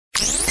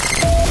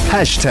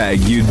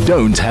You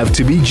don't have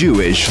to be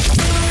Jewish.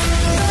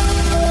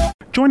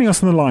 Joining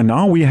us on the line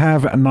now, we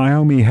have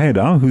Naomi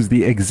Hadar, who's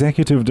the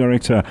Executive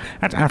Director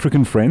at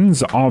African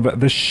Friends of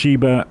the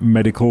Sheba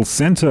Medical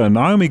Center.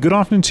 Naomi, good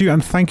afternoon to you,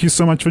 and thank you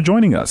so much for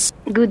joining us.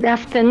 Good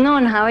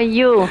afternoon. How are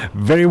you?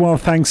 Very well,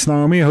 thanks,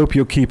 Naomi. I hope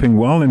you're keeping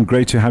well, and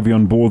great to have you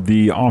on board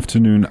the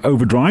afternoon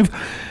overdrive.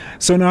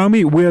 So,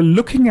 Naomi, we're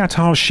looking at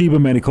how Sheba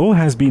Medical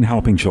has been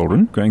helping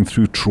children going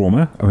through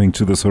trauma owing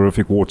to this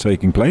horrific war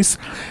taking place.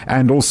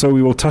 And also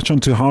we will touch on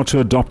to how to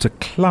adopt a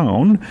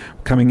clown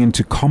coming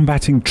into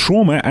combating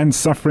trauma and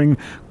suffering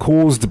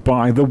caused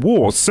by the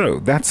war. So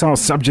that's our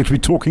subject we're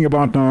talking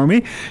about,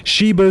 Naomi.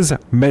 Sheba's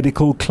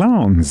medical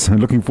clowns.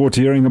 Looking forward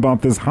to hearing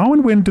about this. How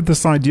and when did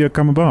this idea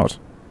come about?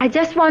 I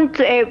just want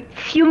a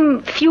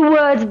few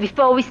words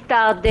before we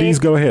start. Please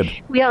go ahead.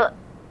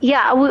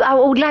 I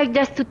would like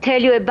just to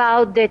tell you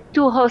about the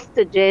two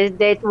hostages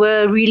that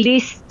were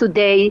released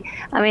today,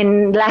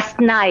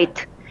 last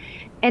night,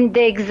 and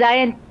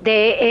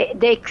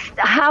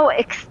how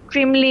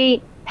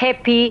extremely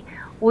happy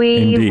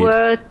we Indeed.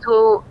 were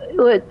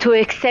to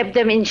accept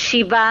them in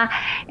Sheba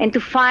and to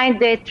find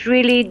that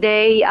really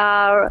they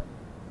are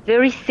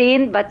very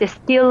thin, but they're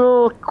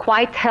still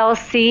quite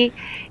healthy,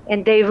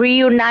 and they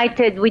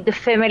reunited with the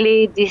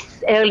family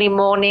this early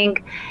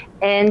morning.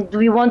 And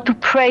we want to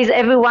praise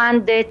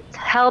everyone that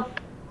helped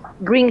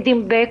bring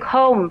them back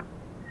home.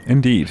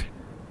 Indeed.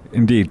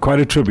 Quite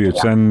a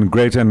tribute and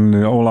great,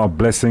 and all our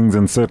blessings,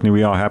 and certainly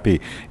we are happy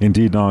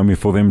indeed, Naomi,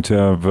 for them to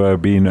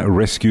have been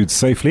rescued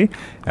safely.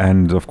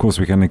 And of course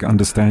we can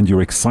understand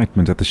your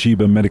excitement at the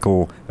Sheba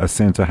Medical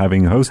Center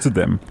having hosted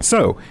them.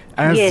 So,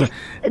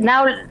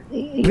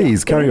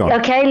 please carry on.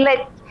 Okay,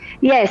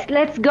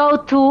 let's go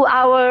to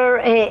our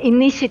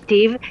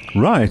initiative.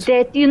 Right.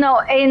 That,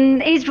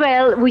 in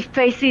Israel we're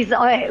facing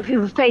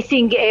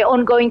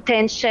ongoing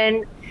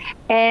tension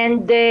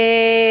and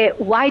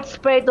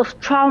widespread of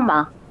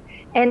trauma.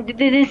 And it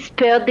didn't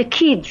spare the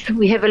kids.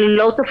 We have a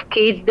lot of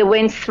kids that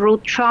went through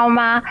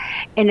trauma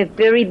and a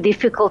very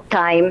difficult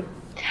time.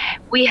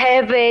 We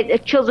have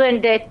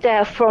children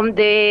that from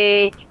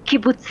the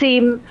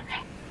kibbutzim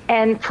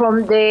and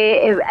from the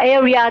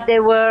area they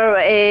were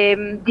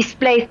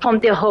displaced from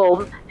their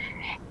home.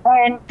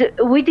 And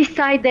we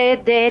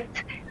decided that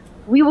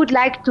we would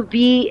like to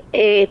be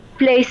a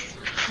place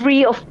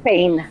free of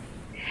pain.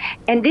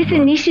 And this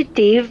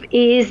initiative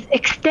is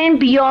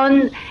extend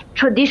beyond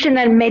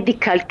traditional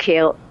medical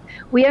care.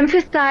 We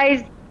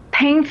emphasize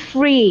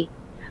pain-free,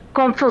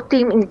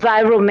 comforting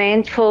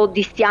environment for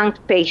these young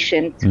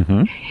patients.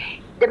 Mm-hmm.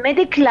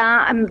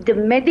 The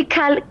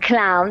medical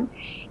clown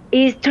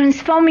is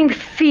transforming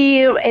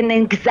fear and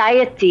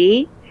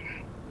anxiety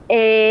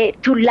to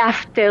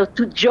laughter,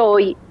 to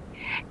joy.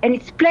 And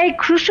it's played a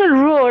crucial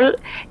role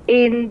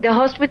in the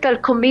hospital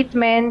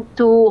commitment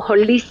to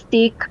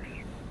holistic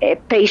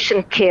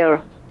patient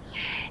care.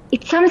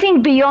 It's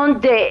something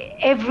beyond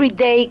the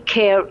everyday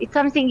care. It's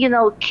something,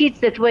 kids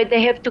that where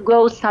they have to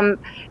go some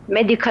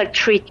medical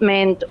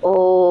treatment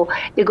or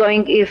they're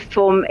going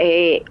from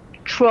a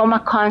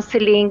trauma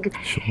counseling.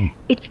 Sure.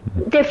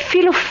 They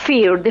feel of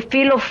fear, they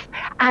feel of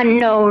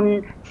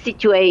unknown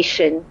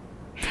situation.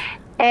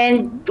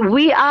 And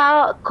we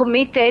are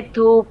committed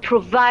to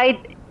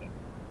provide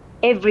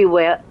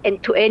everywhere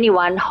and to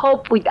anyone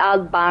hope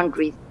without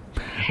boundaries.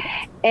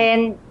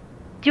 And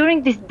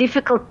during this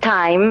difficult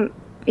time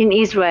in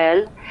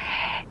Israel,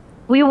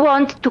 we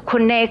want to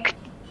connect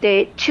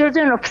the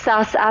children of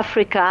South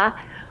Africa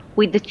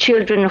with the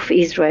children of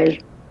Israel.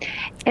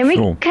 And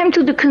we came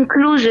to the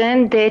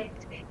conclusion that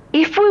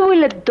if we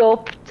will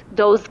adopt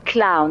those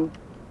clowns,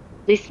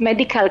 this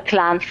medical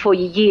clown for a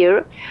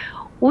year,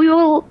 we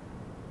will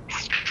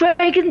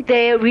strengthen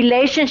the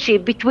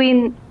relationship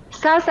between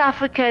South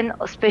African,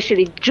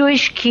 especially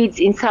Jewish kids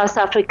in South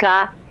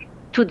Africa,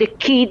 to the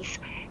kids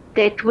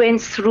that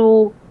went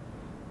through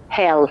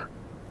hell.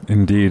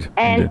 Indeed.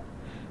 And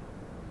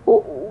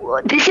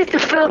this is the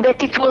feel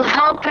that it will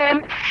help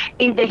them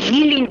in the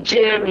healing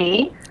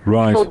journey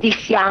for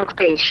these young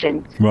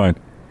patients. Right.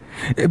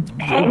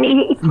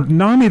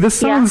 Naomi, this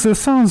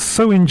sounds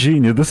so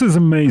ingenious. This is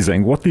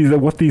amazing what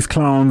these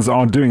clowns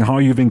are doing, how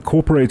you've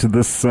incorporated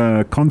this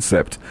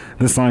concept,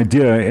 this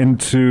idea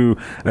into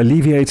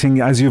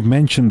alleviating, as you've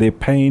mentioned, their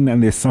pain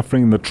and their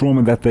suffering and the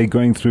trauma that they're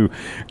going through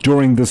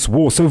during this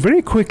war. So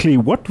very quickly,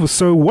 what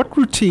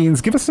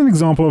routines, give us an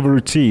example of a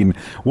routine.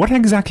 What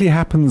exactly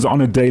happens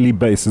on a daily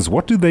basis?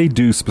 What do they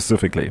do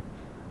specifically?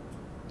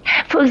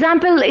 For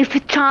example, if a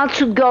child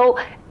should go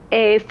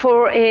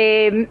for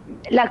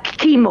like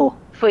chemo,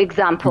 for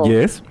example.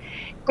 Yes.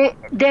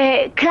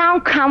 The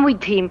clown come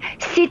with him,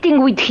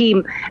 sitting with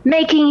him,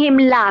 making him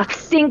laugh,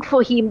 sing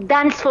for him,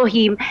 dance for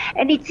him,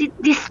 and it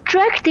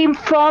distracts him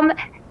from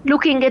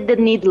looking at the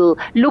needle,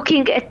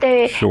 looking at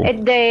the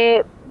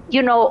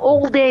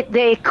all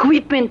the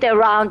equipment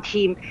around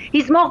him.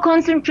 He's more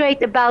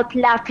concentrated about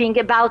laughing,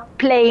 about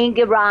playing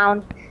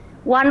around.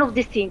 One of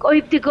the things, or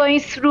if they're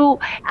going through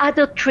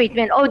other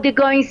treatment, or they're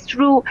going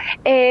through,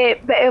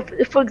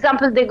 for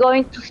example, they're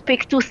going to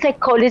speak to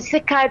psychologist,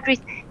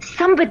 psychiatrist,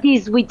 somebody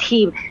is with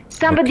him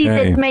somebody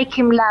that make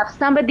him laugh,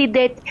 somebody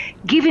that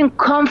give him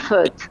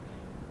comfort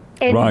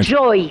and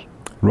joy.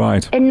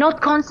 Right. And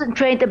not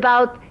concentrate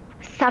about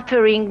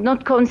suffering,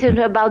 not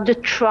concentrate about the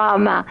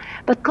trauma,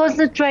 but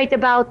concentrate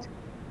about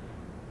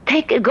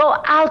go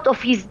out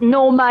of his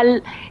normal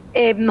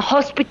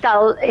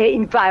hospital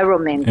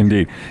environment.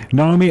 Indeed.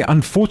 Naomi,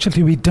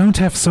 unfortunately, we don't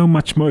have so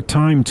much more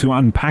time to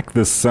unpack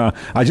this.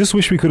 I just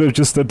wish we could have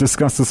just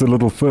discussed this a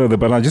little further,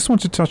 but I just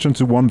want to touch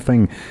onto one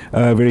thing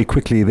very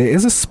quickly. There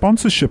is a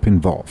sponsorship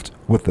involved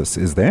with this,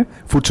 is there?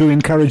 To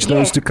encourage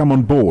those to come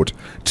on board,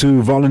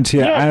 to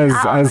volunteer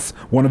as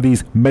one of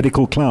these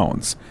medical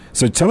clowns.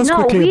 So tell us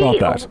quickly about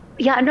that.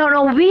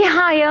 We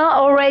hire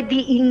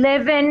already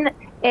 11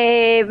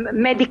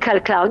 medical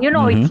clown.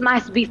 It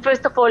must be,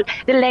 first of all,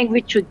 the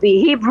language should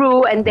be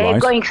Hebrew, and they're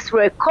going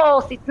through a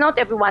course. It's not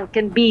everyone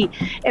can be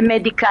a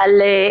medical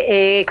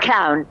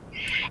clown.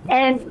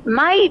 And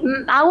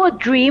our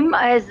dream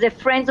as the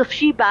Friends of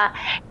Sheba,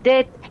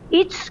 that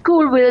each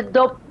school will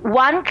adopt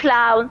one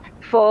clown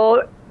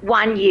for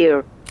 1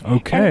 year.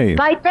 Okay. And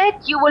by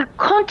that you will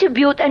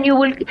contribute, and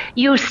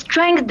you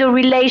strengthen the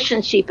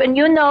relationship, and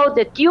you know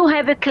that you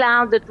have a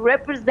clown that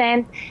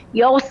represents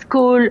your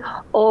school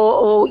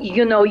or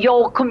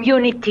your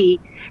community,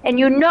 and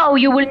you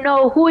will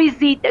know who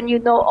is it, and you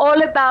know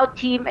all about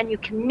him, and you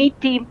can meet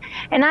him.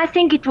 And I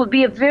think it will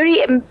be a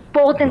very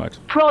important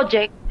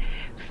project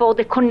for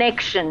the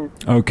connection.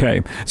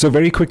 Okay. So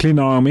very quickly,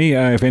 Naomi,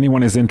 if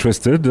anyone is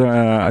interested,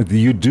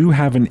 you do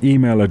have an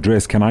email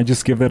address. Can I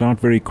just give that out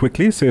very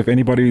quickly? So if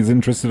anybody is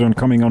interested in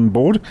coming on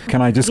board,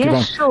 can I just give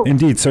out? Sure.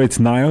 Indeed. So it's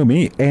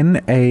Naomi,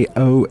 Naomi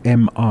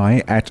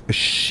at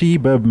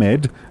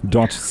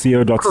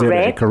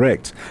shebamed.co.za.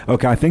 Correct.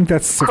 Okay. I think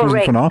that's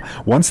sufficient for now.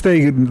 Once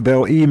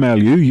they'll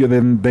email you,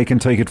 then they can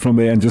take it from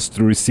there and just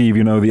receive,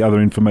 the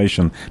other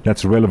information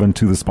that's relevant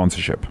to the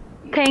sponsorship.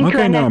 Thank you,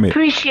 and Naomi, I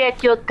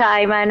appreciate your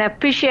time, and I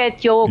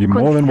appreciate your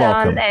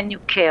concern and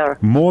your care.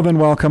 More than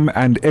welcome,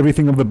 and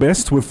everything of the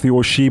best with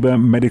your Sheba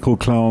Medical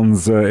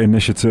Clowns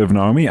initiative,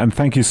 Naomi. And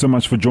thank you so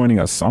much for joining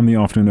us on the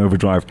Afternoon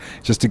Overdrive,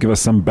 just to give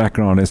us some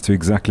background as to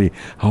exactly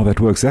how that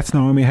works. That's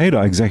Naomi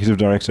Hadar, Executive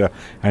Director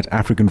at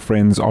African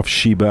Friends of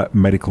Sheba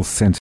Medical Center.